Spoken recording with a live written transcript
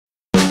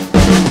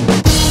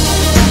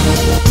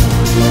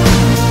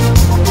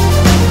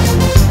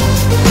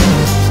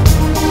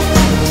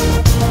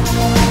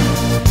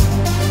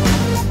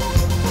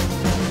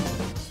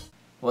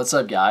What's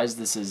up guys,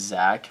 this is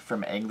Zach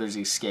from Anglers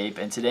Escape,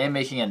 and today I'm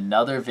making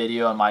another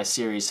video on my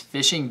series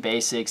Fishing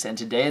Basics, and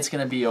today it's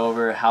going to be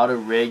over how to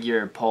rig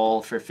your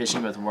pole for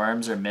fishing with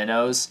worms or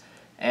minnows.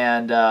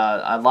 And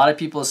a lot of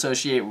people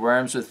associate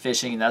worms with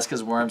fishing, and that's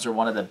because worms are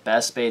one of the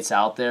best baits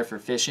out there for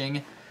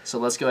fishing. So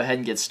let's go ahead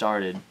and get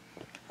started.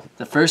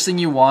 The first thing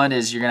you want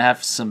is you're going to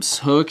have some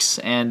hooks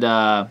and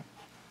a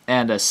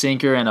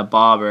sinker and a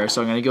bobber.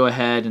 So I'm going to go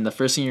ahead, and the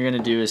first thing you're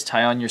going to do is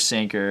tie on your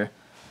sinker.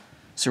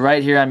 So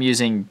right here I'm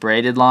using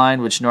braided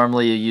line, which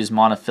normally you use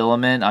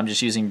monofilament. I'm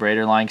just using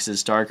braided line because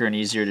it's darker and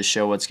easier to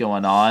show what's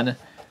going on.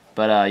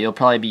 But you'll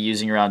probably be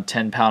using around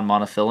 10-pound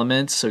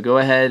monofilament. So go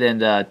ahead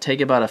and take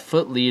about a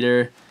foot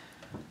leader,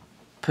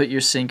 put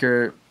your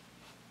sinker,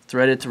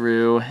 thread it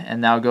through,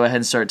 and now go ahead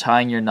and start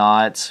tying your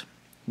knot.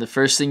 The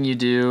first thing you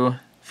do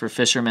for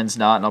fisherman's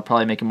knot, and I'll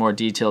probably make a more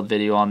detailed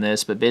video on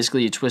this, but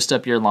basically you twist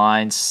up your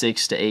line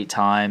 6 to 8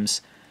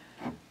 times.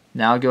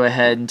 Now go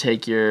ahead and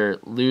take your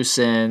loose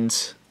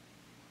end,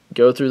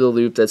 go through the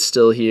loop that's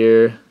still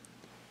here,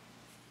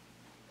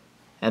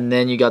 and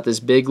then you got this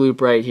big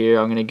loop right here.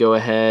 I'm going to go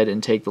ahead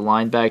and take the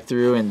line back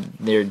through, and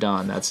they're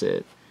done. That's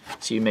it.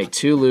 So you make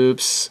 2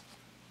 loops.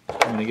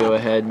 I'm going to go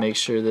ahead and make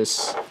sure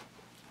this,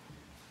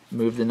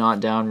 move the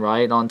knot down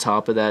right on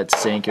top of that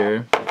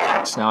sinker.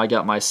 So now I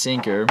got my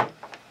sinker,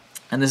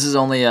 and this is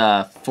only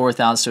a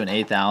 1/4 ounce to an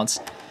 1/8 ounce.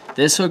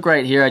 This hook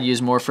right here I'd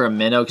use more for a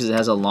minnow because it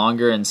has a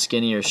longer and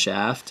skinnier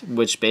shaft,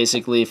 which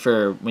basically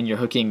for when you're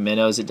hooking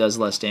minnows it does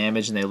less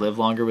damage and they live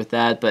longer with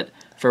that. But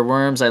for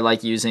worms I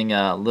like using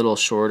a little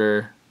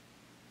shorter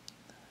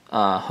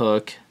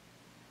hook.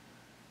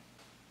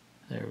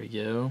 There we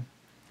go.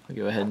 I'll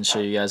go ahead and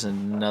show you guys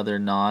another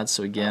knot.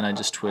 So again, I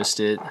just twist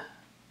it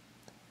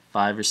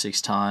 5 or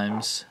 6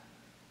 times.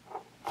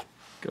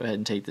 Go ahead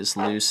and take this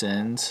loose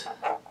end,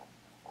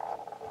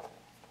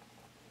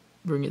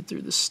 bring it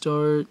through the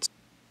start.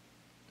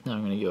 Now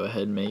I'm going to go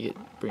ahead and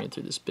bring it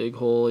through this big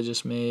hole I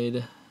just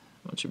made.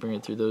 Once you bring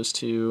it through those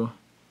 2,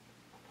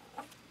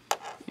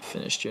 you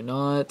finished your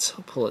knot.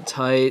 I'll pull it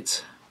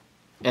tight.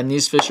 And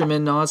these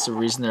fisherman knots, the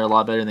reason they're a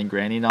lot better than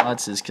granny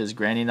knots is because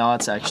granny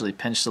knots actually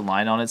pinch the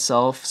line on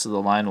itself, so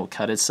the line will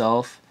cut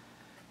itself.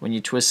 When you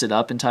twist it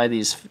up and tie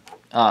these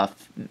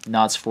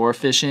knots for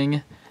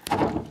fishing,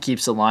 it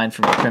keeps the line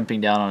from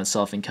crimping down on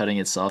itself and cutting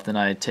itself. Then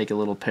I take a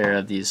little pair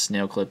of these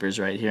nail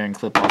clippers right here and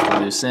clip off the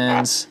loose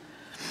ends.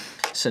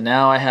 So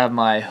now I have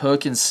my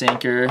hook and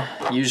sinker.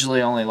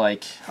 Usually only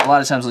like, a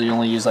lot of times you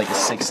only use like a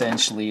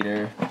 6-inch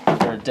leader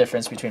or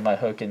difference between my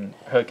hook and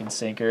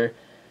sinker.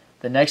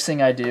 The next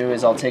thing I do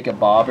is I'll take a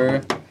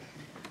bobber.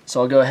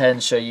 So I'll go ahead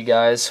and show you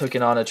guys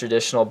hooking on a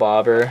traditional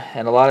bobber.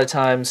 And a lot of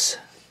times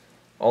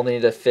only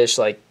need to fish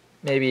like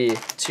maybe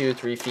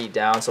 2-3 feet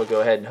down. So I'll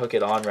go ahead and hook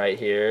it on right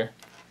here.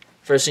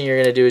 First thing you're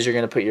going to do is you're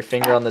going to put your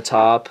finger on the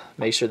top,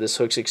 make sure this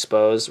hook's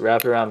exposed,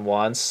 wrap it around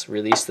once,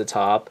 release the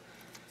top.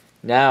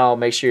 Now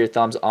make sure your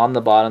thumb's on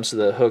the bottom so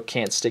the hook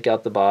can't stick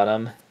out the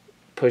bottom.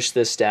 Push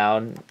this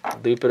down,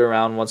 loop it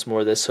around once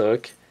more this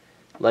hook,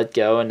 let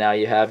go, and now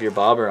you have your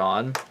bobber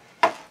on.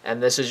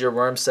 And this is your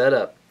worm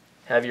setup.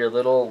 Have your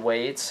little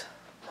weight,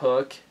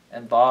 hook,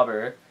 and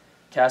bobber.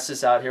 Cast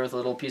this out here with a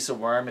little piece of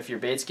worm. If your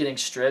bait's getting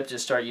stripped,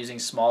 just start using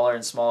smaller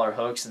and smaller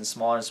hooks and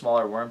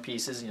smaller worm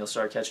pieces, and you'll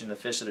start catching the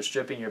fish that are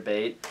stripping your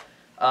bait.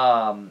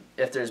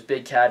 If there's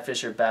big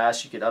catfish or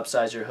bass, you could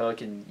upsize your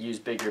hook and use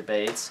bigger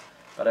baits.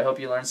 But I hope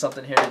you learned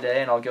something here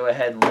today, and I'll go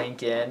ahead and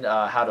link in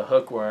how to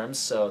hook worms.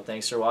 So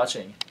thanks for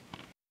watching.